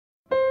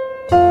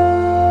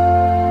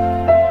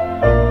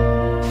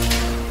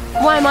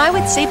am I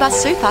with Seabus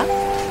Super?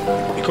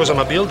 Because I'm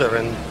a builder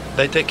and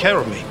they take care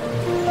of me.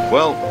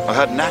 Well, I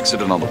had an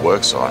accident on the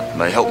work site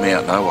and they helped me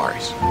out, no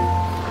worries.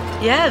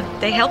 Yeah,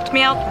 they helped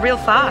me out real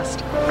fast.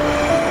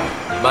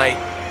 Mate,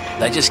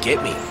 they just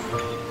get me.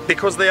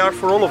 Because they are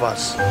for all of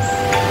us.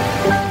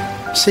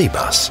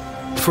 Seabus,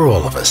 for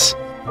all of us.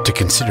 To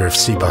consider if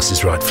Seabus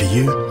is right for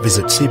you,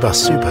 visit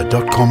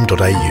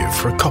cbussuper.com.au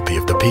for a copy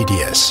of the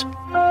PDS.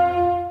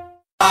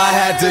 I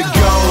had to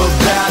go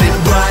about it,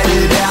 write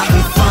it out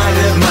and find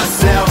it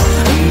myself.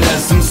 And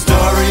there's some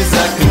stories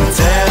I can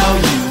tell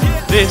you.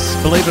 This,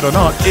 believe it or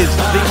not, is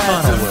the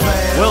final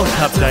World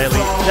Cup Daily,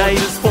 day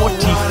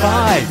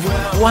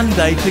 45. One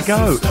day to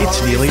go.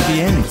 It's nearly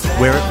the end.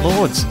 We're at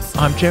Lord's.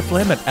 I'm Jeff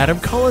Lemmett. Adam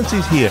Collins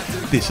is here.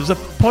 This is a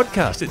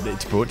podcast.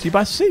 It's brought to you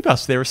by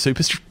Seabus. They're a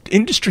super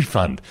industry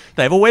fund.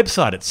 They have a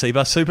website at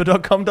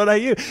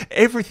cbussuper.com.au.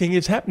 Everything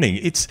is happening.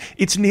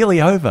 It's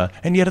nearly over,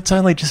 and yet it's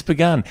only just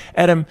begun.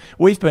 Adam,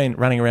 we've been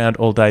running around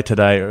all day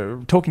today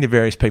talking to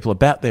various people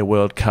about their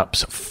World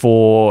Cups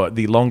for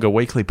the longer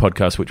weekly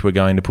podcast, which we're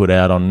going to put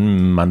out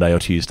on Monday or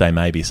Tuesday,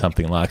 maybe,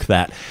 something like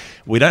that.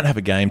 We don't have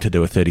a game to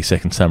do a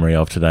 30-second summary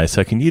of today,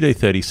 so can you do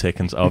 30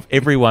 seconds of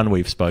everyone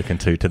we've spoken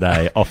to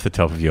today off the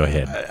top of your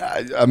head?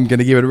 I'm going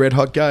to give it a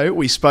red-hot go.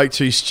 We spoke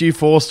to Stu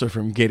Forster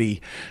from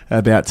Getty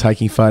about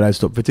taking photos,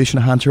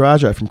 Vidushan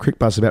Huntarajo from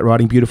CricBuzz about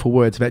writing beautiful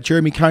words, about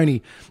Jeremy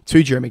Coney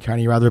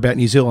about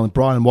New Zealand,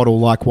 Brian Waddle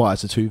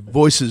likewise, the two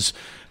voices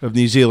of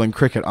New Zealand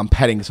cricket. I'm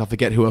padding this, I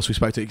forget who else we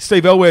spoke to.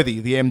 Steve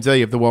Elworthy, the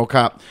MD of the World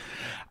Cup.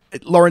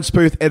 Lawrence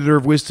Booth, editor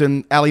of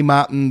Wisden. Ali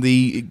Martin,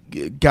 the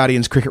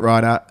Guardian's cricket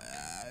writer.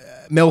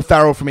 Mel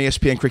Farrell from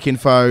ESPN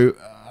Cricinfo.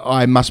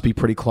 I must be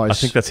pretty close. I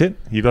think that's it.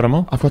 You got them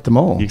all? I've got them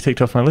all. You ticked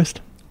off my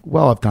list.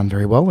 Well, I've done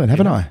very well then,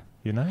 haven't I?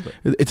 You know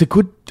it. It's a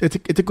good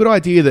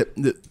idea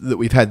that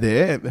we've had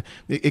there.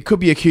 It could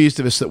be accused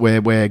of us that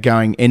we're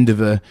going end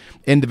of a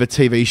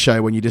TV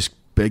show when you just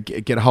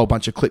get a whole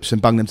bunch of clips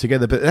and bung them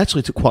together, but it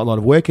actually took quite a lot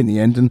of work in the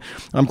end, and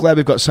I'm glad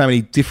we've got so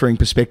many differing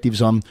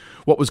perspectives on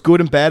what was good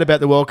and bad about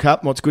the World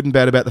Cup, what's good and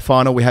bad about the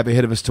final we have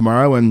ahead of us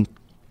tomorrow, and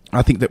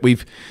I think that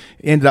we've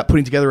ended up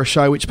putting together a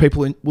show which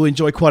people will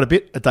enjoy quite a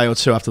bit a day or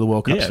two after the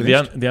World Cup's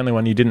finished. The only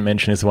one you didn't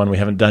mention is the one we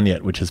haven't done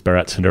yet, which is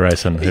Bharat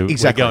Sundaresan, who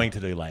we're going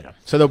to do later.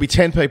 So there'll be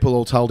 10 people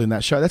all told in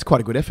that show. That's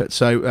quite a good effort.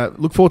 So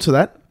look forward to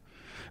that.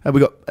 We've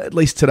got at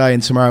least today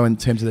and tomorrow in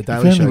terms of the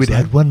daily shows. If only we'd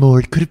had one more.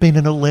 It could have been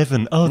an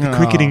 11. Oh, the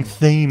cricketing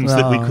themes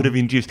that we could have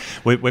induced.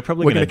 We're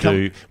probably going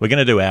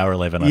to do our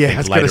 11, I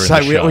think, later in the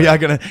show. We are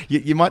going to...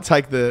 You might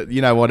take the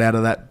you-know-what out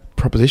of that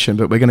proposition,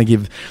 but we're going to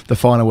give the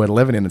final word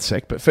 11 in a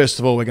sec. But first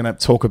of all, we're going to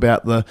talk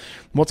about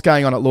what's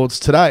going on at Lord's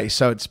today.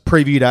 So it's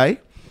preview day.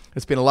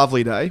 It's been a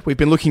lovely day. We've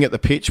been looking at the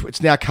pitch.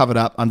 It's now covered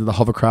up under the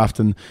hovercraft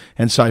and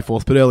so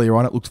forth. But earlier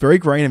on, it looked very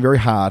green and very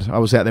hard. I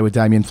was out there with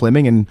Damien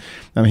Fleming, and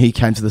he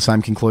came to the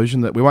same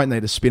conclusion that we won't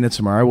need a spinner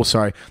tomorrow. Well,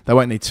 sorry, they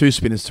won't need two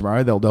spinners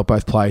tomorrow. They'll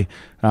both play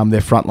their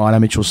front liner,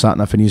 Mitchell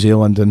Santner for New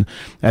Zealand and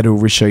Adil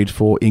Rashid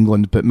for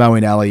England. But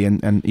Moeen Ali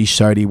and Ish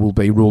Sodhi will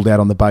be ruled out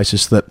on the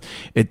basis that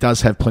it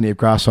does have plenty of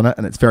grass on it,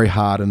 and it's very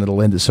hard, and it'll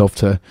lend itself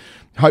to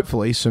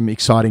hopefully some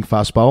exciting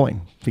fast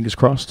bowling. Fingers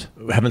crossed.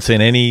 We haven't seen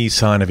any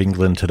sign of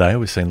England today.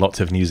 We've seen lots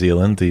of New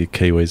Zealand. The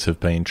Kiwis have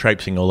been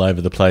traipsing all over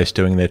the place,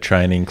 doing their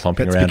training,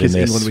 clomping around in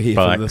their spikes. England were here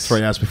for the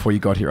 3 hours before you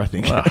got here, I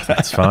think. Well,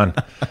 that's fine.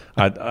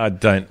 I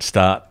don't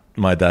start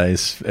my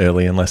days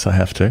early unless I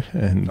have to.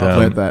 And I've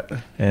heard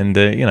that. And,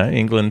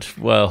 England,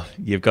 well,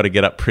 you've got to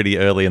get up pretty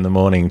early in the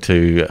morning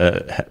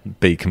to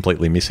be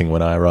completely missing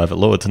when I arrive at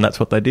Lord's, and that's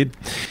what they did.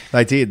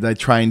 They did. They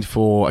trained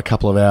for a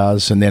couple of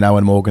hours, and then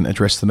Owen Morgan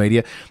addressed the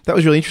media. That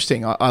was really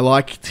interesting. I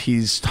liked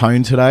his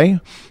tone today,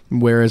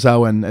 whereas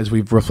Owen, as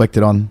we've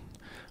reflected on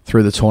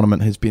through the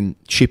tournament, has been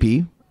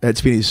chippy.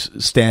 It's been his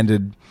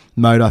standard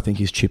mode, I think,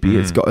 is chippy.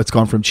 It's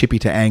gone from chippy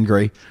to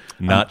angry.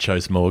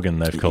 Nachos Morgan,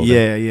 they've called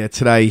him. Yeah.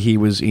 Today he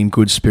was in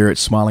good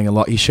spirits, smiling a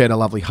lot. He shared a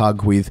lovely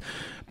hug with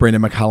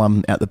Brendan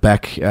McCullum at the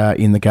back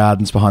in the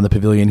gardens behind the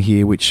pavilion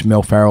here, which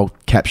Mel Farrell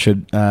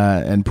captured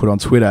and put on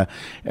Twitter.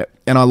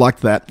 And I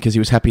liked that because he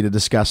was happy to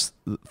discuss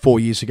 4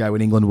 years ago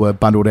when England were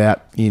bundled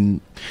out in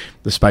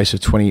the space of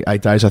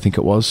 28 days, I think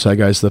it was. So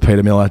goes the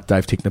Peter Miller,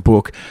 Dave Tickner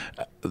book.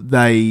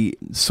 They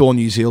saw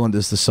New Zealand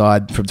as the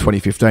side from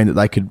 2015 that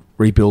they could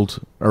rebuild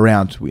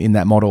around in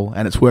that model,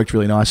 and it's worked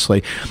really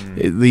nicely.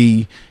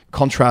 The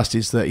contrast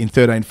is that in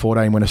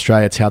 13-14, when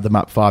Australia towed them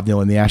up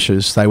 5-0 in the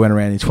Ashes, they went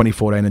around in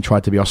 2014 and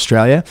tried to be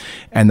Australia,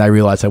 and they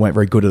realised they weren't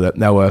very good at it.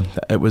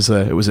 It was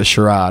a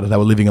charade. They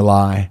were living a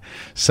lie.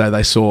 So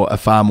they saw a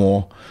far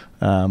more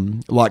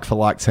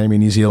like-for-like team in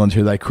New Zealand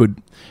who they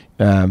could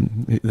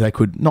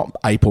not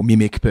ape or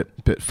mimic, but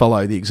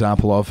follow the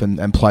example of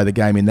and play the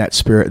game in that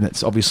spirit, and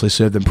it's obviously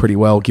served them pretty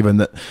well, given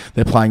that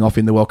they're playing off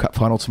in the World Cup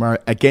final tomorrow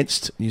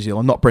against New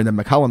Zealand, not Brendan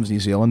McCullum's New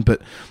Zealand,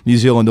 but New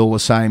Zealand all the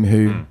same,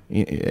 who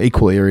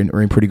equally are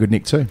in pretty good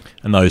nick too.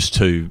 And those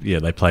two,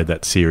 they played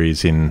that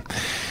series in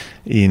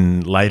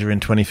later in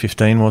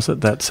 2015, was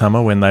it, that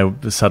summer, when they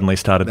suddenly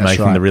started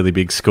making the really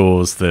big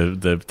scores,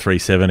 the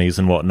 370s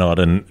and whatnot,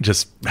 and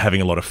just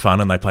having a lot of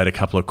fun, and they played a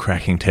couple of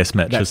cracking test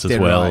matches as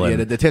well. Right.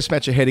 Yeah, the test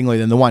match at Headingley,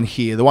 then the one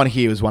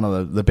here was one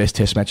of the best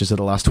test matches of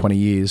the last 20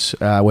 years,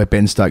 where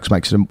Ben Stokes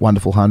makes it a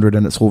wonderful 100,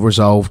 and it's all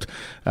resolved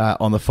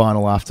on the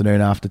final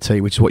afternoon after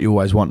tea, which is what you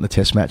always want in a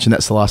test match, and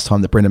that's the last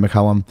time that Brendan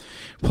McCullum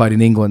played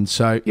in England.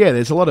 So, yeah,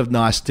 there's a lot of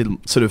nice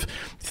sort of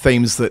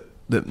themes that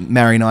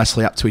marry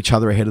nicely up to each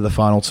other ahead of the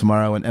final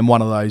tomorrow, and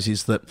one of those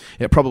is that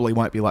it probably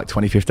won't be like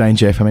 2015,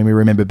 Jeff. I mean, we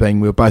remember we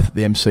were both at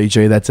the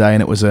MCG that day,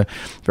 and it was a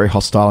very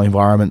hostile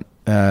environment,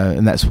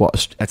 and that's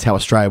how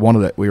Australia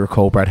wanted it. We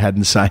recall Brad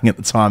Haddon saying at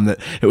the time that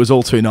it was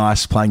all too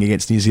nice playing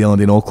against New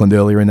Zealand in Auckland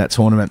earlier in that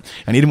tournament,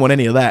 and he didn't want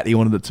any of that. He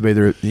wanted it to be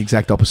the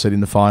exact opposite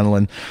in the final,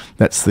 and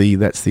that's the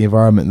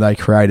environment they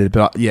created.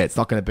 But yeah, it's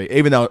not going to be,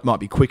 even though it might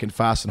be quick and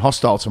fast and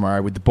hostile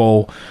tomorrow with the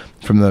ball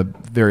from the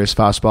various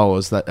fast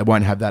bowlers, that it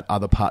won't have that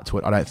other part to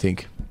it, I don't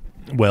think.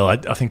 Well, I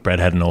think Brad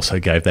Haddon also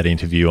gave that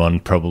interview on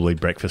probably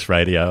breakfast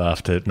radio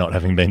after not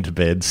having been to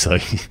bed, so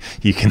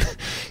you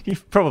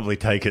probably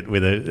take it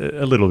with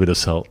a little bit of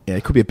salt. Yeah,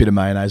 it could be a bit of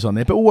mayonnaise on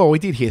there. But, well, we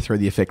did hear through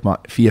the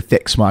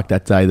effects mic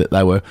that day that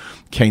they were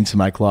keen to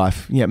make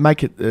life,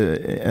 make it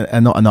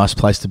a nice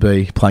place to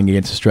be playing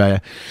against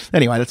Australia.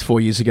 Anyway, that's 4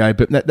 years ago,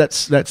 but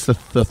that's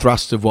the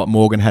thrust of what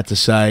Morgan had to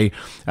say.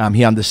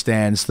 He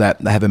understands that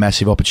they have a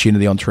massive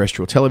opportunity on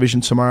terrestrial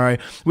television tomorrow,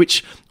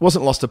 which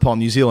wasn't lost upon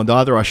New Zealand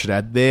either, I should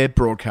add. Their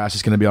broadcast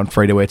is going to be on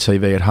free-to-air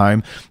TV at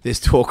home. There's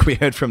talk we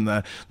heard from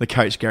the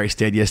coach Gary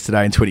Stead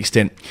yesterday, and to an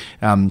extent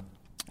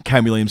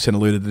Kane Williamson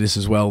alluded to this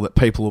as well, that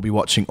people will be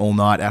watching all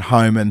night at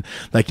home and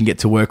they can get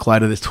to work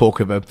later. There's talk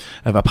of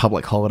a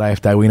public holiday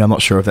if they win. I'm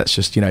not sure if that's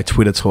just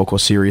Twitter talk or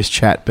serious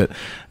chat, but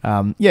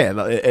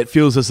it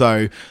feels as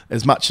though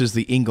as much as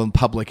the England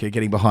public are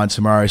getting behind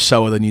tomorrow,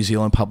 so are the New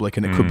Zealand public,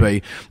 and it could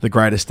be the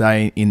greatest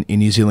day in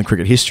New Zealand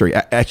cricket history.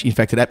 In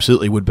fact, it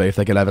absolutely would be if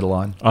they get over the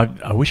line.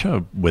 I wish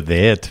I were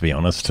there, to be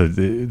honest.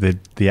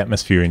 The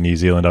atmosphere in New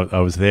Zealand, I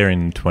was there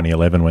in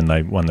 2011 when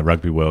they won the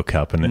Rugby World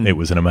Cup, and it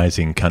was an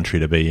amazing country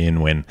to be in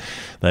when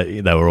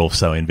they were all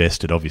so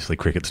invested. Obviously,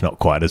 cricket's not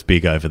quite as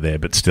big over there,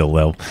 but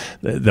still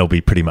they'll be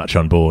pretty much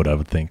on board, I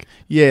would think.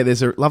 Yeah,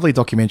 there's a lovely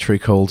documentary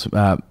called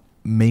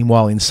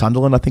Meanwhile in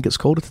Sunderland, I think it's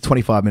called. It's a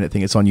 25-minute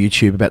thing. It's on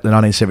YouTube about the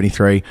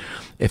 1973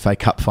 FA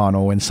Cup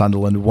final when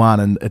Sunderland won,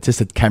 and it's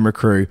just a camera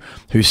crew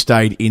who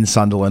stayed in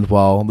Sunderland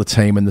while the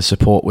team and the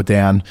support were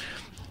down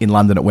in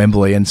London at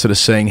Wembley, and sort of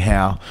seeing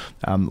how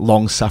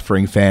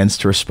long-suffering fans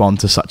to respond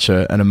to such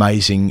an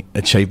amazing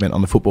achievement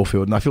on the football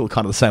field. And I feel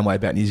kind of the same way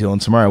about New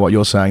Zealand tomorrow, what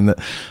you're saying, that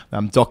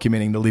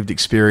documenting the lived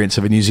experience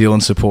of a New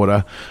Zealand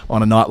supporter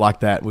on a night like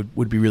that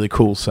would be really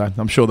cool. So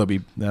I'm sure there'll be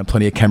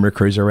plenty of camera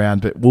crews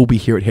around, but we'll be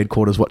here at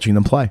headquarters watching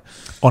them play.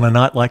 On a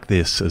night like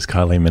this, as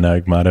Kylie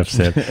Minogue might have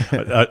said,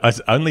 I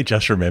only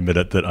just remembered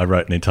it that I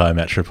wrote an entire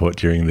match report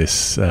during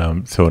this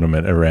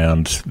tournament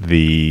around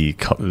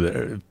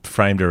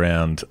framed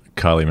around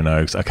Kylie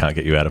Minogue's I Can't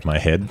Get You Out of My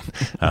Head,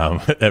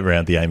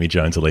 around the Amy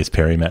Jones-Elise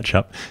Perry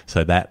matchup.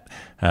 So that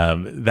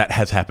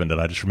has happened, and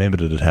I just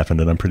remembered it had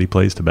happened, and I'm pretty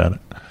pleased about it.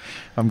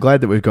 I'm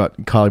glad that we've got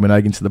Kylie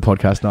Minogue into the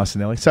podcast nice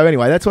and early. So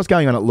anyway, that's what's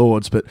going on at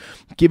Lords, but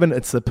given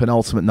it's the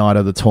penultimate night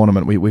of the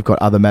tournament, we've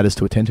got other matters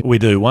to attend to. We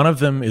do. One of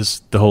them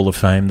is the Hall of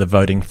Fame. The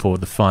voting for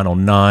the final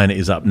 9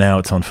 is up now.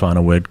 It's on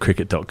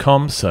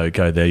finalwordcricket.com, so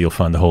go there. You'll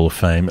find the Hall of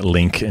Fame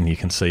link, and you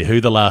can see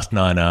who the last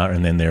 9 are,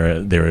 and then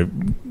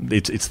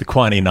it's the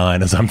Quiney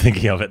 9 as I'm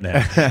thinking of it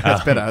now.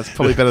 That's better. It's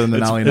probably better than the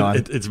Nally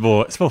 9. It's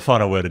more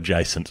Final Word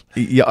adjacent.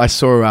 Yeah, I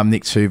saw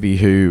Nick Tuvey,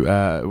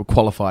 who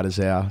qualified as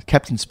our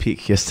captain's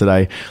pick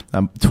yesterday,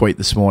 tweet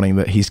this morning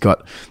that he's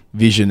got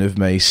vision of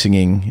me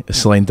singing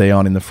Celine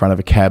Dion in the front of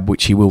a cab,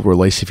 which he will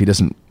release if he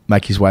doesn't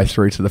make his way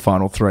through to the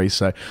final 3.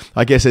 So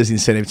I guess there's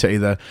incentive to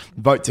either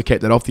vote to keep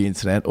that off the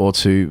internet or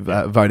to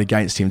vote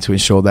against him to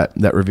ensure that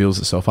reveals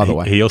itself other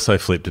way. He also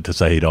flipped it to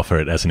say he'd offer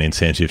it as an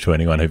incentive to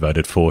anyone who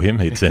voted for him.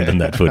 He'd send them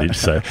that footage.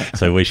 So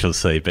we shall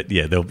see. But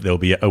yeah, there'll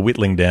be a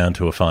whittling down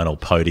to a final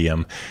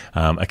podium.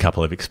 A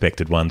couple of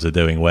expected ones are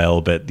doing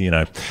well, but you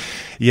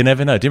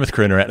never know. Dimuth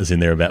Karunaratne's in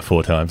there about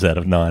 4 times out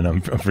of 9,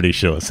 I'm pretty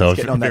sure. So I was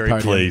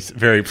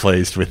very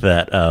pleased with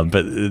that.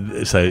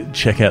 So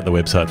check out the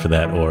website for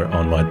that, or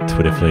on my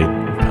Twitter feed,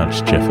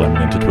 punch Jeff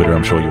Lemon into Twitter.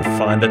 I'm sure you'll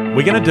find it.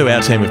 We're going to do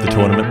our team of the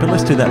tournament, but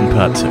let's do that in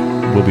part 2.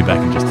 We'll be back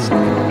in just a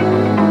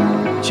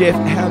second. Jeff,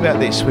 how about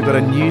this? We've got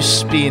a new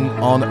spin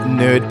on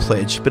Nerd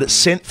Pledge, but it's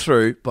sent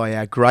through by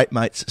our great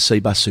mates at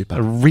Seabus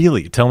Super.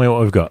 Really? Tell me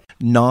what we've got.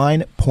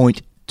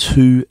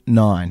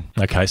 9.29.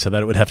 Okay, so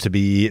that would have to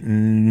be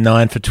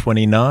 9 for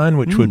 29,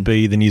 which would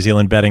be the New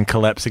Zealand batting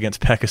collapse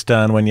against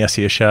Pakistan when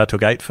Yasir Shah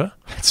took 8 for.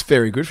 That's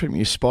very good from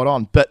you, spot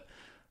on. But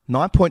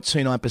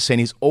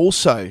 9.29% is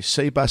also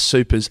Seabus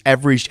Super's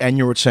averaged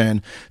annual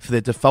return for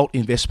their default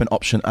investment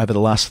option over the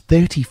last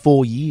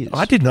 34 years.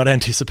 I did not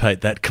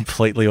anticipate that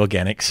completely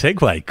organic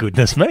segue.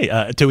 Goodness me.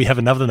 Do we have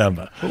another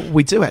number?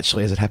 We do,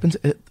 actually, as it happens.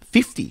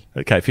 50.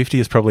 Okay, 50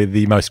 is probably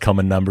the most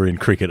common number in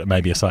cricket,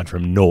 maybe aside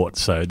from naught,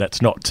 so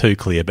that's not too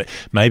clear. But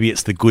maybe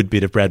it's the good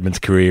bit of Bradman's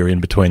career in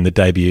between the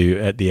debut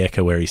at the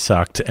Ekka where he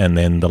sucked and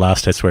then the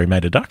last test where he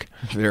made a duck.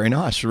 Very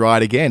nice.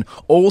 Right again.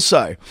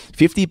 Also,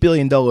 $50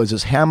 billion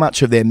is how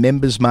much of their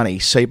members' money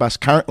Cbus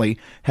currently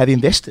have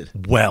invested.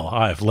 Well,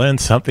 I've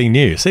learned something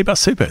new. Cbus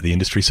Super, the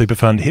industry super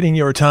fund hitting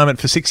your retirement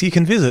for 6. You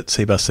can visit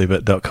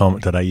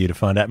cbussuper.com.au to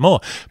find out more.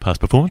 Past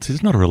performance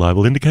is not a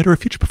reliable indicator of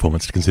future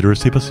performance. To consider if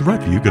Cbus is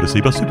right for you, go to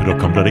cbussuper.com.au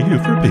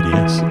for a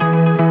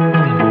PDS.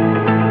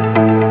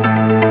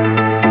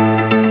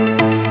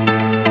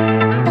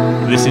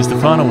 This is the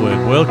Final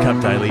Word World Cup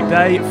Daily,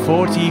 day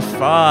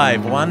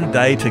 45, 1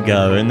 day to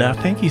go. And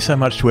thank you so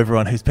much to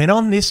everyone who's been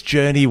on this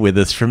journey with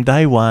us from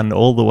day one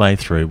all the way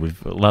through.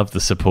 We've loved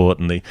the support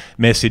and the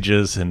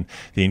messages and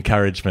the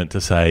encouragement to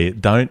say,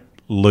 don't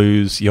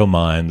lose your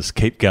minds,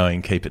 keep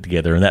going, keep it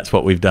together, and that's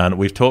what we've done.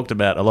 We've talked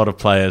about a lot of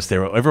players.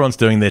 Everyone's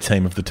doing their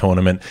team of the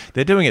tournament.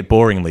 They're doing it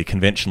boringly,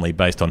 conventionally,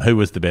 based on who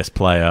was the best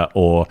player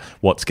or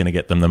what's going to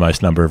get them the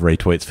most number of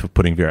retweets for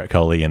putting Virat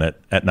Kohli in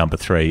at number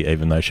 3,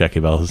 even though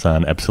Shakib Al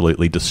Hasan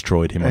absolutely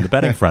destroyed him on the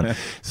batting front.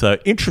 So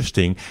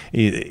interesting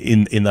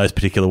in those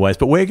particular ways.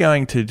 But we're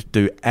going to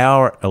do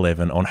our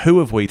 11 on who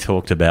have we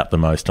talked about the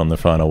most on the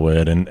Final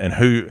Word, and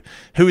who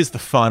is the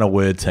Final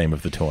Word team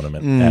of the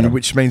tournament, Adam?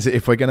 Which means that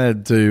if we're going to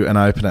do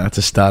an opener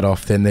to start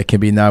off, then there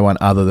can be no one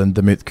other than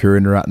Dimit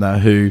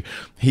Karunaratne, who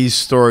his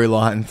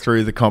storyline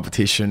through the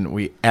competition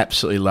we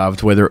absolutely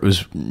loved, whether it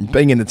was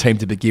being in the team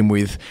to begin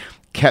with,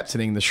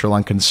 captaining the Sri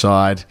Lankan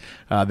side,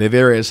 their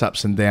various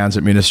ups and downs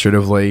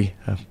administratively,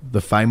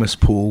 the famous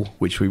pool,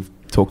 which we've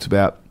talked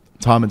about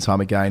time and time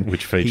again.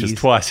 Which features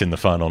twice in the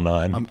final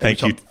 9.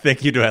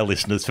 Thank you to our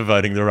listeners for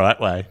voting the right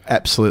way.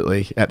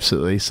 Absolutely,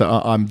 absolutely. So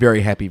I'm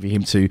very happy for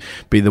him to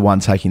be the one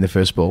taking the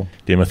first ball.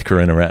 Dimit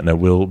Karunaratne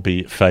will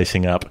be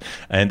facing up.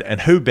 And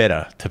who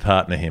better to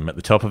partner him at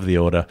the top of the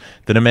order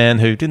than a man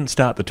who didn't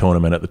start the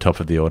tournament at the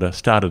top of the order,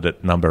 started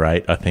at number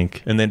 8, I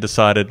think, and then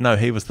decided, no,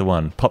 he was the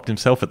one, popped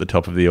himself at the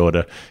top of the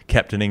order,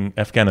 captaining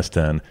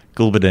Afghanistan,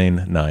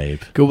 Gulbuddin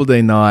Naib.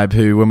 Gulbuddin Naib,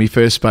 who, when we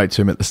first spoke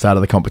to him at the start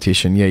of the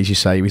competition, as you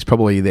say, he was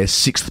probably their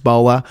 6th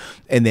bowler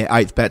and their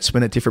 8th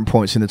batsman at different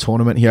points in the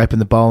tournament. He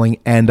opened the bowling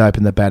and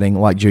opened the batting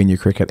like junior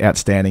cricket.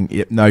 Outstanding.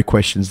 Yep, no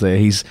questions there.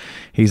 He's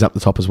up the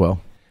top as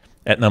well.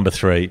 At number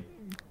 3,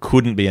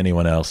 couldn't be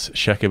anyone else.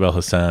 Shakib Al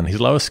Hasan. His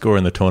lowest score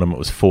in the tournament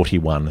was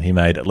 41. He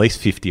made at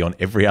least 50 on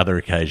every other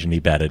occasion he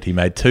batted. He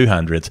made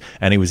 200s,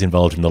 and he was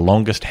involved in the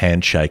longest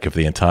handshake of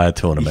the entire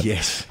tournament.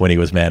 Yes. When he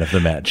was man of the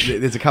match.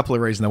 There's a couple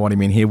of reasons I want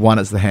him in here. One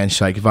is the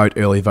handshake. Vote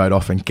early, vote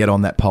often. Get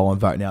on that poll and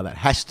vote now. That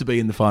has to be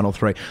in the final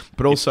 3.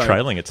 But also, it's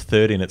trailing. It's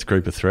 3rd in its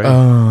group of 3.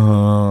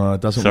 Oh,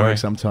 it doesn't work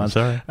sometimes.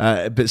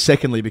 But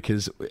secondly,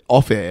 because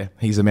off air,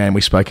 he's a man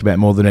we spoke about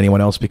more than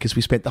anyone else, because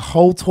we spent the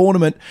whole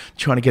tournament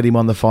trying to get him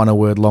on the Final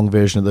Word long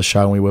version of the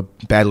show, and we were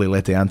badly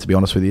let down, to be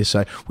honest with you.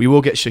 So we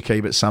will get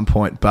Shakib at some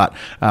point, but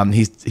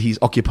he's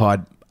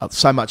occupied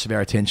so much of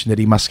our attention that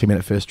he must come in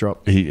at first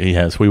drop. He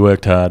has. We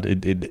worked hard.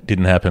 It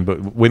didn't happen,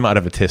 but we might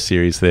have a test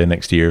series there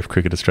next year if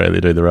Cricket Australia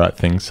do the right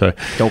thing. So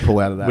they'll pull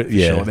out of that for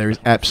sure. There is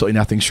absolutely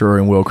nothing surer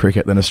in world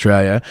cricket than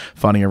Australia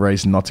finding a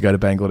reason not to go to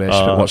Bangladesh,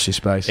 but watch this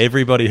space.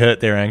 Everybody hurt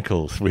their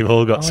ankles. We've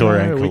all got sore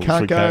ankles. We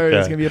can't go.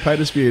 There's going to be a pay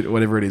dispute,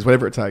 whatever it is,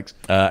 whatever it takes.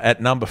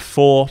 At number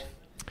 4,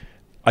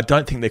 I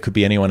don't think there could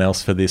be anyone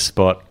else for this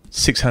spot.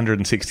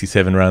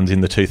 667 runs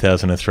in the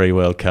 2003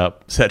 World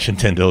Cup. Sachin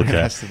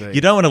Tendulkar.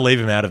 You don't want to leave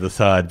him out of the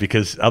side,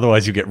 because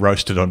otherwise you get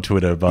roasted on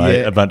Twitter by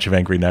a bunch of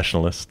angry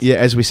nationalists. Yeah,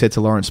 as we said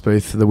to Lawrence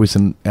Booth, the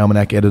Wisden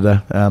Almanac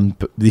editor,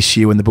 this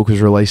year when the book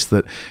was released,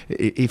 that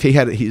if he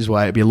had it his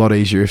way, it'd be a lot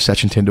easier if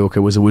Sachin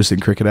Tendulkar was a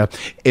Wisden cricketer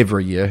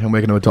every year, and we're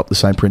going to adopt the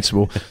same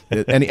principle.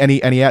 and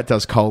he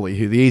outdoes Kohli,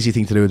 who the easy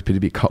thing to do would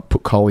be to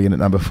put Kohli in at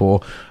number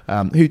 4,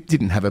 who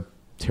didn't have a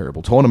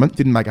terrible tournament,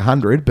 didn't make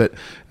 100, but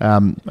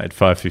made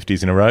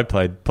 550s in a row,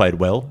 played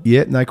well.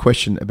 Yeah, no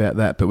question about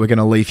that, but we're going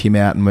to leave him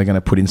out and we're going to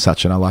put in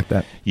Sachin. I like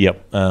that.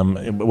 Yep.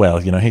 Well,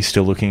 he's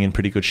still looking in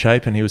pretty good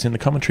shape, and he was in the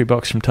commentary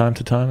box from time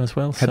to time as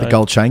well. Had the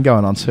gold chain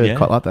going on too.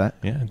 Quite like that.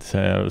 Yeah,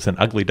 it was an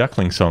Ugly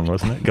Duckling song,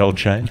 wasn't it? Gold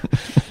chain.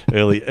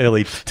 early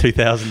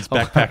 2000s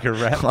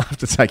backpacker rap. I'll have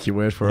to take your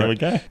word for it. There we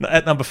go.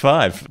 At number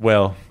 5,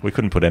 well, we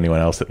couldn't put anyone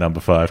else at number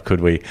 5,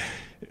 could we?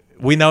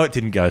 We know it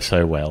didn't go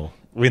so well.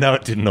 We know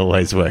it didn't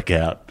always work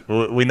out.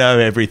 We know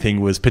everything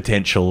was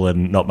potential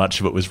and not much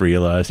of it was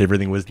realised.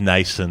 Everything was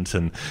nascent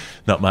and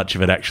not much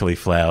of it actually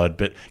flowered.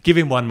 But give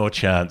him one more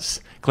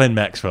chance. Glenn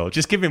Maxwell,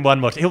 just give him one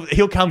more.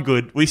 He'll come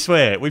good. We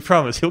swear. We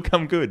promise. He'll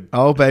come good.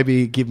 Oh,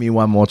 baby, give me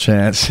one more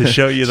chance. To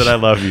show you that I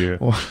love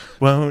you.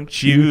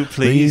 Won't you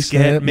please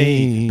get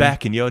me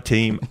back in your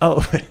team?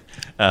 Oh,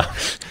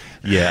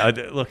 yeah.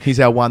 Look,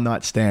 he's our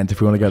one-night stand if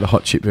we want to go the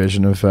hot chip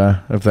version of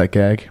that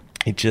gag.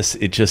 It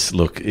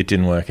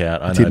didn't work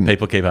out. I know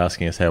people keep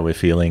asking us how we're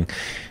feeling.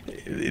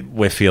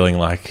 We're feeling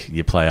like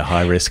you play a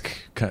high-risk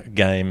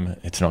game.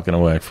 It's not going to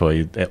work for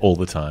you all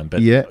the time.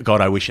 But,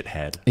 God, I wish it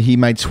had. He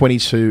made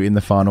 22 in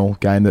the final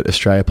game that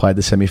Australia played,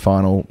 the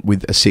semi-final,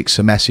 with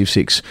a massive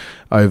 6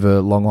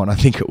 over Long On, I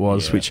think it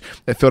was, which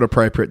it felt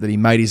appropriate that he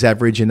made his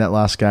average in that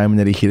last game and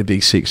that he hit a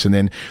big 6 and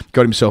then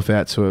got himself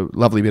out to a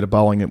lovely bit of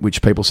bowling,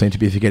 which people seem to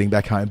be forgetting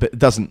back home. But it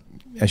doesn't,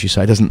 as you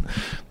say, doesn't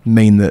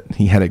mean that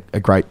he had a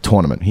great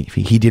tournament.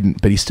 He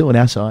didn't, but he's still in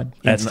our side.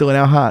 He's still in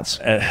our hearts.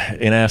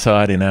 In our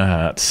side, in our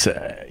hearts,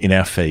 in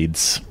our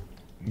feeds.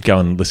 Go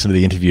and listen to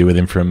the interview with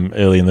him from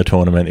early in the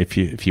tournament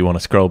if you want to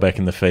scroll back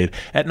in the feed.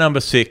 At number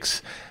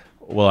 6,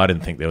 well, I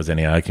didn't think there was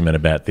any argument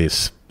about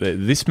this.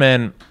 This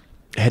man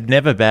had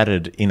never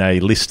batted in a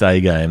List A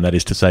game, that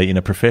is to say, in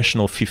a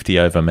professional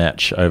 50-over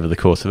match over the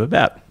course of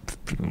about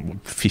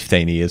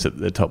 15 years at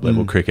the top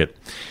level cricket.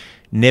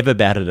 Never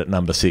batted at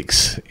number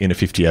 6 in a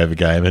 50-over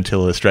game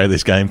until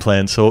Australia's game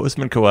plan saw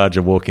Usman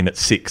Khawaja walk in at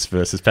 6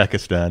 versus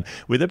Pakistan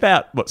with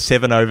about,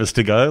 7 overs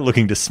to go,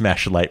 looking to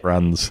smash late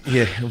runs.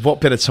 Yeah, what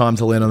better time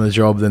to learn on the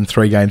job than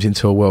 3 games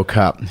into a World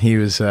Cup? He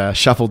was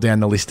shuffled down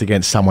the list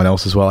against someone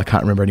else as well. I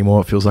can't remember anymore.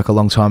 It feels like a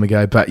long time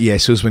ago. But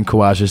yes, Usman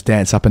Khawaja's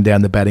dance up and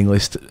down the batting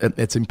list.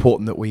 It's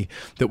important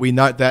that we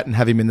note that and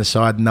have him in the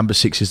side. Number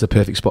 6 is the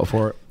perfect spot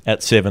for it.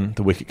 At 7,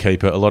 the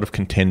wicketkeeper, a lot of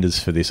contenders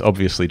for this.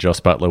 Obviously, Joss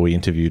Butler, we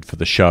interviewed for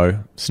the show.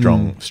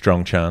 Strong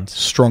chance.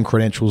 Strong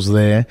credentials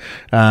there.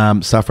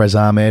 Sarfraz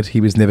Ahmed,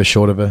 he was never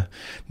short of a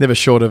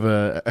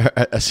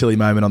silly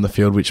moment on the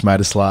field, which made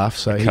us laugh.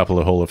 So a couple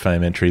of Hall of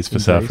Fame entries for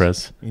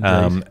Sarfraz.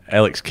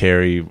 Alex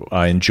Carey,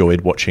 I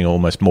enjoyed watching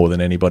almost more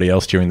than anybody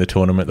else during the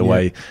tournament. The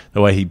way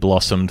he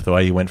blossomed, the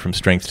way he went from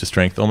strength to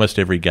strength. Almost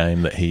every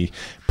game that he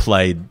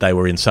played, they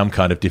were in some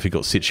kind of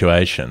difficult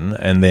situation,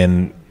 and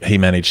then he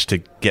managed to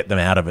get them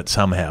out of it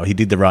somehow. He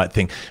did the right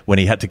thing. When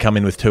he had to come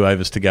in with 2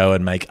 overs to go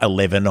and make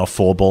 11 off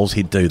 4 balls,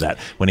 he'd do that.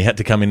 When he had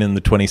to come in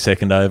the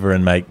 22nd over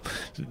and make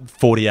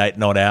 48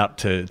 not out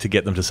to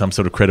get them to some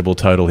sort of credible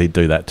total, he'd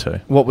do that too.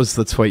 What was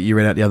the tweet you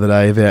read out the other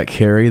day about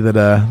Carey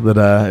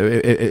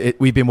that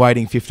we've been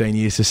waiting 15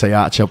 years to see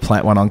Archer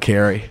plant one on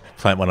Carey?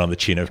 Plant one on the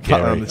chin of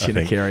Carey.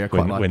 I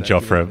quite like when that.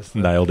 Jofra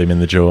nailed him in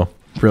the jaw.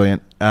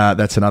 Brilliant.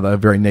 That's another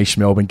very niche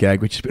Melbourne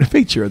gag, which has been a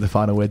feature of the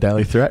Final Word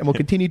Daily throughout and will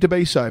continue to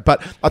be so.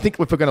 But I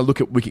think if we're going to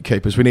look at wicket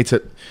keepers, we need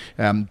to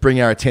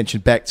bring our attention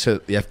back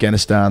to the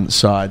Afghanistan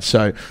side.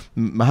 So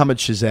Mohammad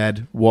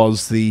Shahzad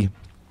was the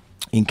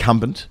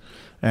incumbent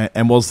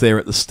and was there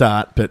at the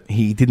start, but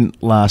he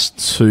didn't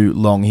last too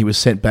long. He was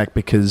sent back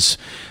because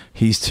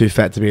he's too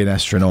fat to be an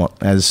astronaut,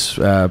 as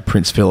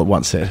Prince Philip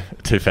once said.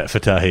 Too fat for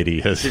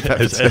Tahiti. As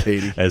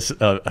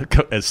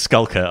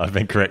Skulker, I've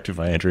been corrected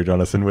by Andrew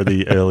Jonathan with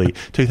the early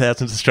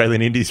 2000s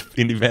Australian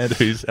indie band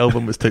whose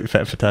album was Too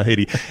Fat for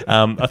Tahiti.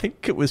 I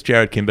think it was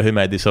Jared Kimber who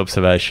made this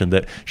observation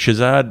that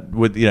Shahzad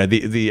would,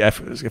 the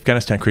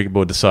Afghanistan Cricket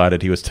Board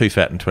decided he was too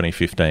fat in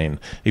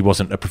 2015. He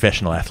wasn't a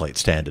professional athlete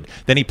standard.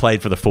 Then he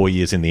played for the 4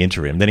 years in the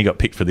interim. Then he got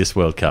picked for this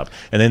World Cup.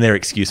 And then their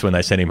excuse when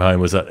they sent him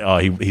home was that,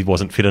 he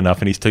wasn't fit enough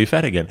and he's too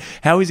fat again.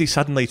 How is he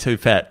suddenly too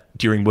fat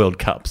during World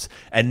Cups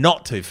and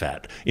not too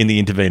fat in the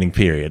intervening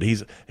period?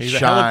 He's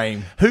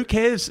shame. Who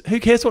cares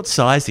what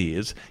size he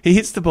is? He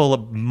hits the ball a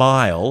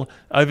mile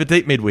over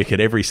deep mid-wicket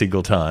every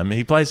single time.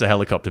 He plays the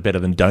helicopter better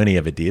than Dhoni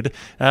ever did.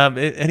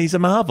 And he's a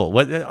marvel.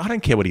 I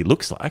don't care what he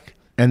looks like.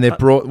 And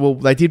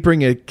they did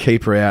bring a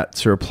keeper out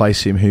to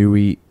replace him who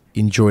we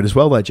enjoyed as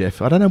well, though,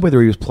 Jeff. I don't know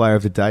whether he was player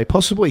of the day.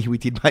 Possibly we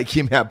did make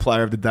him our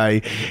player of the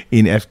day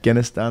in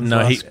Afghanistan.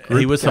 No,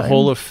 he was the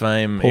Hall of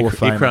Fame.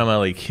 Ikram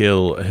Ali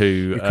Kil,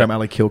 Ikram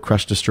Ali Kil,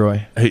 Crush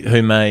Destroy,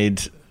 who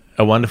made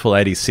a wonderful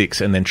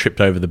 86 and then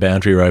tripped over the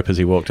boundary rope as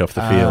he walked off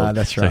the field.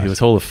 That's right. So he was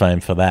Hall of Fame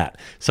for that.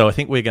 So I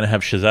think we're going to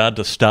have Shahzad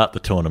to start the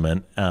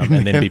tournament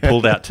and then be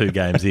pulled out 2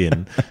 games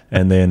in,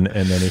 and then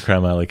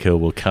Ikram Ali Kil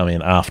will come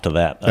in after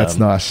that. That's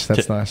nice.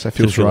 That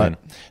feels right.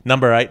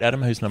 Number 8,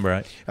 Adam. Who's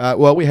number 8?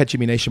 Well, we had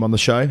Jimmy Neesham on the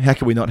show. How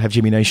could we not have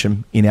Jimmy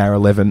Neesham in our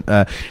 11?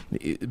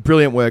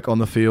 Brilliant work on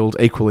the field,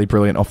 equally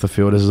brilliant off the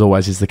field, as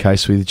always is the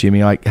case with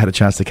Jimmy. I had a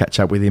chance to catch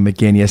up with him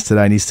again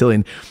yesterday, and he's still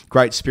in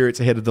great spirits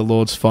ahead of the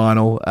Lord's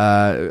final.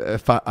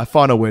 A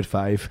final word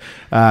fave.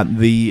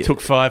 Took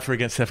 5 for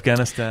against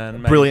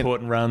Afghanistan, made brilliant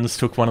important runs,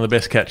 took one of the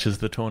best catches of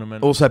the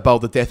tournament. Also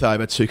bowled the death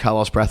over to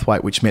Carlos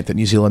Brathwaite, which meant that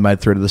New Zealand made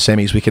through to the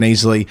semis. We can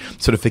easily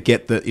sort of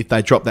forget that if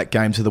they dropped that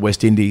game to the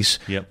West Indies,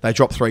 they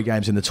dropped 3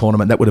 games in the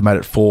tournament. That would have made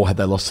it 4 had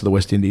they lost to the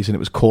West Indies, and it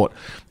was caught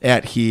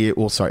out here.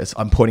 Or sorry,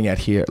 I'm pointing out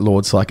here at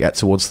Lords, like out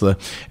towards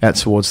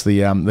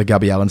the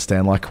Gubby Allen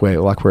stand, like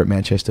we're at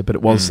Manchester. But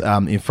it was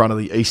in front of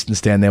the Eastern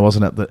stand there,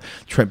 wasn't it? That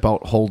Trent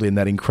Bolt hauled in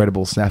that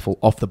incredible snaffle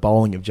off the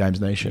bowling of James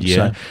Neesham.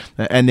 Yeah.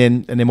 So, and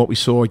then what we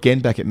saw again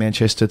back at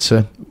Manchester to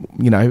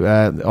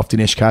off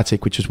Dinesh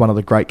Karthik, which was one of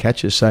the great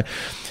catches. So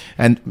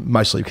And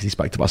mostly because he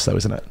spoke to us, though,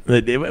 isn't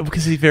it?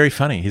 Because he's very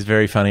funny. He's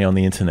very funny on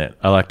the internet.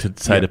 I like to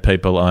say to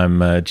people,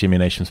 I'm Jimmy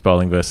Neesham's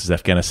bowling versus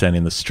Afghanistan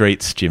in the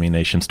streets, Jimmy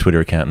Neesham's Twitter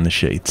account in the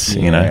sheets.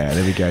 Yeah,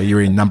 there we go.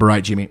 You're in number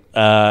 8, Jimmy.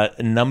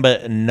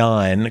 Number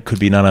 9 could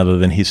be none other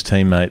than his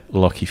teammate,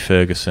 Lockie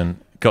Ferguson.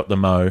 Got the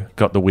mo,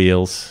 got the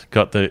wheels,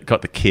 got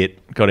the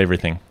kit, got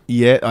everything.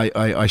 Yeah,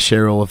 I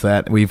share all of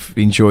that. We've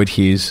enjoyed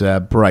his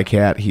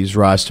breakout, his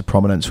rise to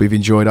prominence. We've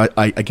enjoyed.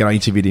 I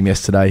interviewed him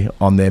yesterday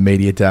on their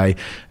media day,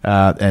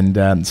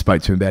 and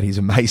spoke to him about his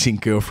amazing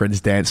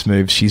girlfriend's dance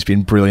moves. She's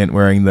been brilliant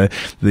wearing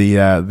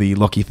the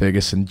Lockie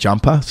Ferguson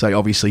jumper. So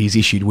obviously he's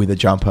issued with a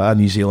jumper,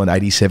 New Zealand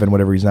 87,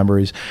 whatever his number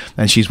is,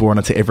 and she's worn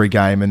it to every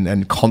game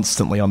and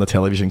constantly on the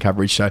television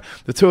coverage. So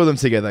the two of them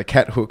together,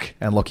 Cat Hook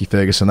and Lockie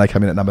Ferguson, they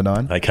come in at number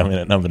 9. They come in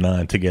at number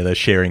 9 together,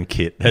 sharing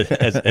kit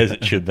as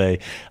it should be.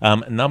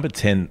 Number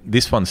 10,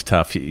 this one's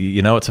tough.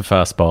 You know it's a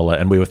fast bowler,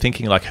 and we were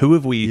thinking, like, who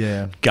have we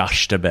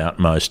gushed about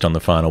most on the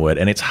final word?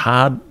 And it's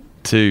hard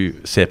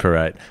to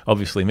separate.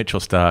 Obviously, Mitchell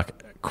Starc,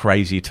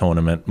 crazy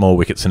tournament, more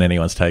wickets than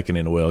anyone's taken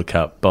in a World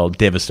Cup, bowled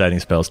devastating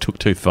spells, took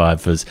 2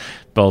 fivers,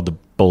 bowled the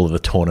ball of the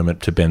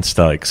tournament to Ben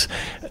Stokes.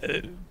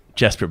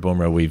 Jasprit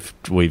Bumrah,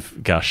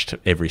 we've gushed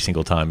every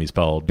single time he's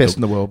bowled. Best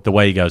in the world. The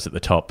way he goes at the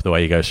top, the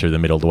way he goes through the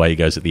middle, the way he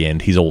goes at the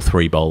end. He's all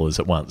 3 bowlers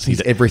at once.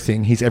 He's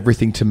everything. He's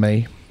everything to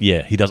me.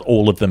 Yeah, he does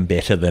all of them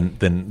better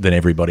than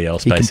everybody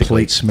else, basically. He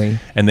completes me.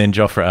 And then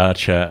Jofra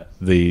Archer,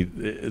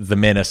 the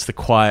menace, the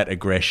quiet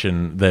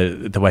aggression,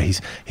 the way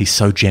he's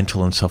so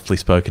gentle and softly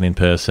spoken in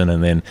person,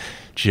 and then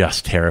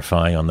just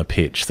terrifying on the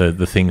pitch. The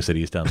things that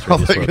he's done through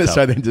this World Cup. I was going to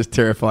say then just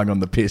terrifying on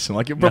the piss, and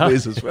it probably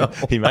is as well.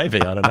 He may be,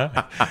 I don't know.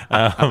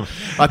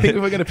 I think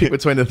if we're going to pick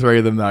between the 3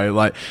 of them, though,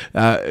 like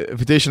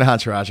Vidushan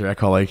Hansarajah, our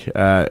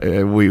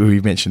colleague,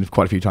 we've mentioned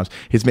quite a few times,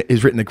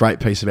 he's written a great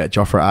piece about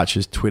Jofra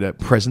Archer's Twitter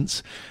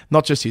presence,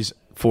 not just his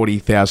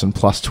 40,000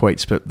 plus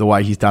tweets, but the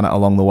way he's done it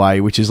along the way,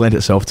 which has lent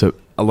itself to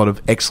a lot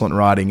of excellent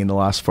writing in the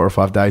last 4 or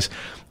 5 days.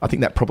 I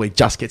think that probably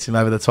just gets him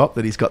over the top,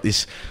 that he's got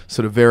this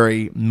sort of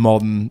very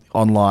modern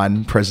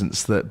online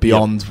presence that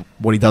beyond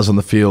what he does on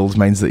the field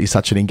means that he's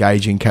such an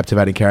engaging,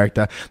 captivating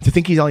character. To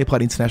think he's only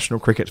played international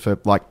cricket for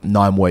like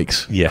 9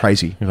 weeks. Yeah.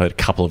 Crazy. He played a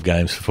couple of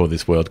games before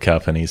this World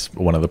Cup, and he's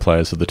one of the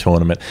players of the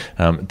tournament.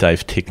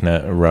 Dave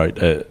Tickner wrote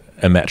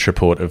a match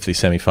report of the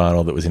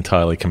semi-final that was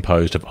entirely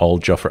composed of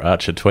old Jofra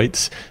Archer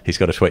tweets. He's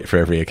got a tweet for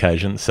every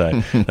occasion,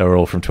 so they were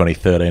all from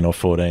 2013 or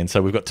 14.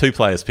 So we've got 2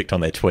 players picked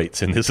on their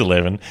tweets in this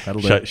 11.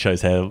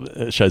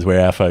 Shows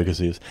where our focus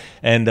is.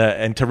 And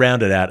to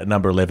round it out at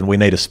number 11, we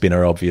need a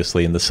spinner,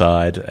 obviously, in the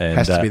side. And,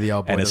 has to be the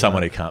old boy. And as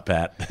someone who can't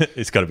bat,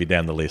 it's got to be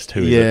down the list.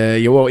 Who is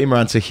it? Yeah, well,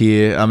 Imran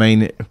Tahir, I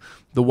mean,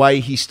 the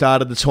way he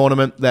started the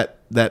tournament, that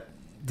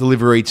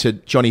delivery to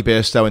Johnny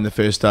Bairstow in the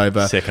first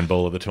over. Second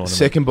ball of the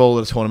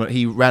tournament.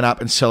 He ran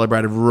up and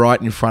celebrated right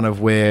in front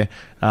of where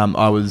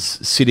I was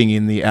sitting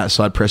in the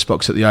outside press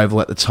box at the Oval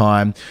at the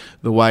time.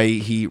 The way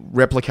he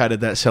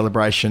replicated that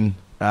celebration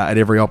at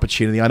every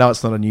opportunity. I know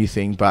it's not a new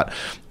thing, but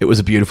it was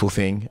a beautiful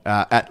thing.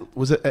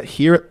 Was it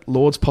here at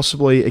Lords,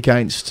 possibly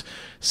against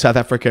South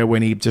Africa,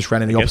 when he just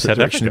ran in the opposite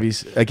direction of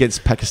his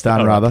against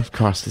Pakistan, rather.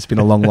 Christ, it's been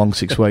a long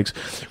 6 weeks.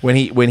 When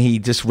he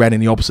just ran in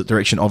the opposite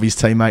direction of his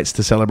teammates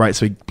to celebrate,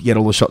 so he get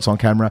all the shots on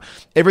camera.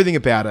 Everything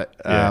about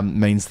it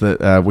means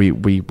that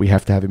we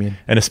have to have him in.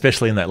 And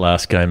especially in that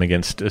last game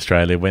against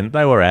Australia, when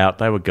they were out,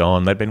 they were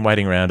gone. They'd been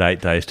waiting around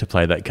 8 days to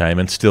play that game,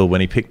 and still,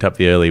 when he picked up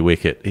the early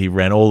wicket, he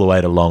ran all the way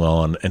to long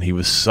on, and he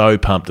was so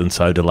pumped and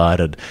so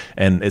delighted,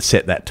 and it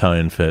set that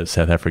tone for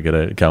South Africa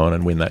to go on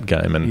and win that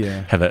game and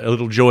have a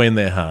little joy in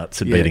their hearts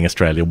at beating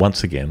Australia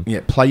once again.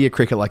 Yeah, play your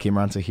cricket like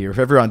Imran Tahir. If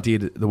everyone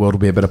did, the world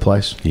would be a better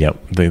place. Yep,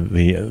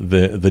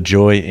 the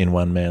joy in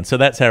one man. So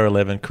that's our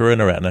 11.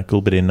 Karunaratne,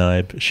 Gulbuddin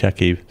Naib,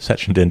 Shakib,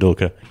 Sachin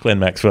Tendulkar, Glenn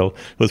Maxwell,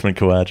 Usman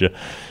Khawaja,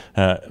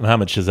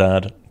 Mohammad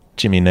Shahzad,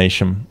 Jimmy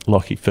Neesham,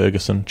 Lockie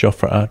Ferguson,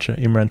 Jofra Archer,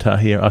 Imran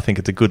Tahir. I think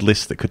it's a good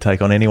list that could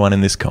take on anyone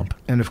in this comp.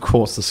 And of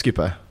course the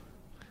skipper,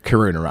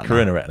 Karunaratne.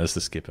 Karunaratne's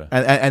the skipper.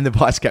 And the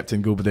vice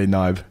captain, Gulbuddin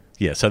Naib.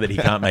 Yeah, so that he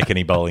can't make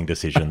any bowling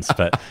decisions,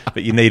 but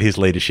you need his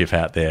leadership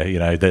out there. You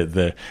know,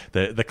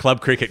 the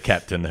club cricket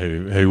captain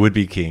who would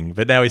be king,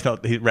 but now he's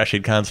not.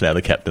 Rashid Khan's now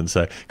the captain.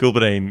 So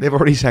Gulbuddin, they've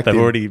already sacked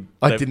him.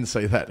 I didn't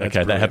see that. That's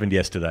okay, that happened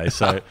yesterday.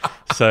 So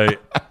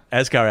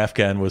Asghar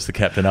Afghan was the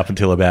captain up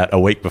until about a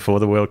week before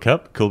the World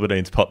Cup.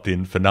 Gulbuddin's popped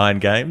in for 9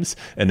 games,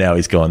 and now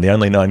he's gone. The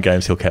only 9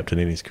 games he'll captain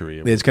in his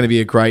career. There's going to be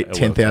a great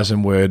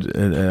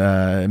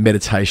 10,000-word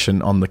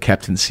meditation on the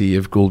captaincy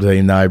of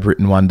Gulbuddin Naib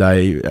written one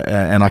day,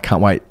 and I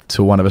can't wait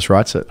till one of us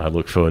writes it. I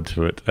look forward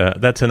to it.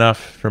 That's enough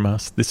from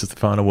us. This is the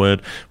final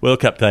word. World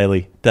Cup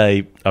Daily.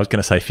 day, I was going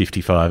to say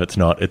 55, it's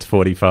not, it's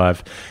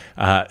 45.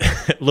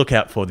 Look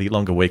out for the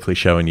longer weekly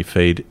show in your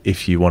feed.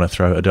 If you want to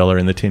throw $1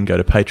 in the tin, go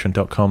to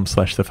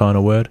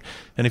patreon.com/thefinalword.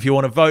 And if you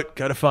want to vote,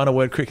 go to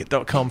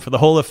finalwordcricket.com for the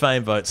Hall of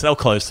Fame votes. They'll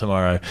close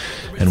tomorrow,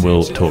 and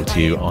we'll talk to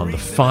you on the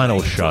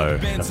final show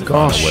of the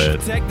Final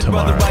Word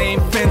tomorrow.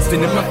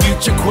 My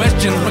future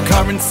questions, my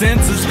current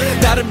senses,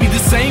 that'll be the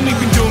same we've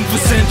been doing for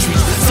centuries.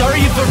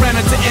 Sorry if I ran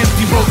out to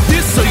empty, wrote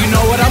this so you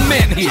know what I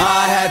meant here.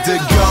 I had to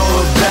go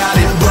about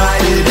it,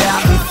 write it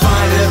out and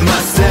find it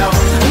myself.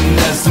 And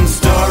there's some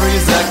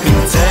stories I can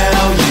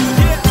tell you.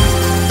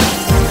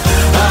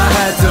 I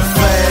had to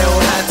fail,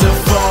 had to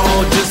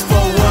fall just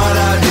for what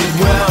I did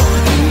well.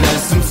 And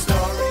there's some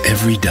stories.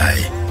 Every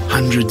day,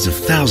 hundreds of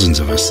thousands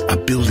of us are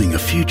building a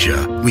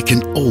future we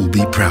can all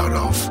be proud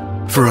of.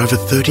 For over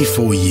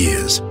 34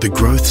 years, the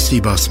Growth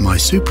Cbus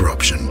MySuper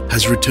option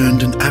has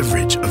returned an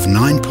average of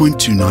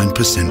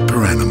 9.29%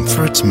 per annum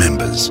for its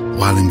members,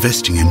 while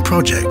investing in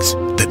projects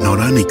that not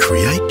only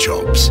create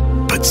jobs,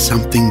 but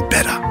something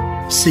better.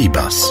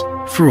 Cbus,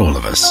 for all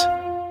of us.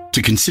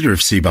 To consider if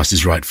Cbus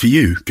is right for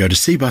you, go to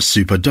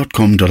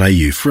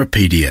cbussuper.com.au for a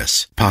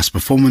PDS. Past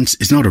performance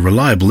is not a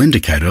reliable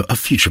indicator of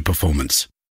future performance.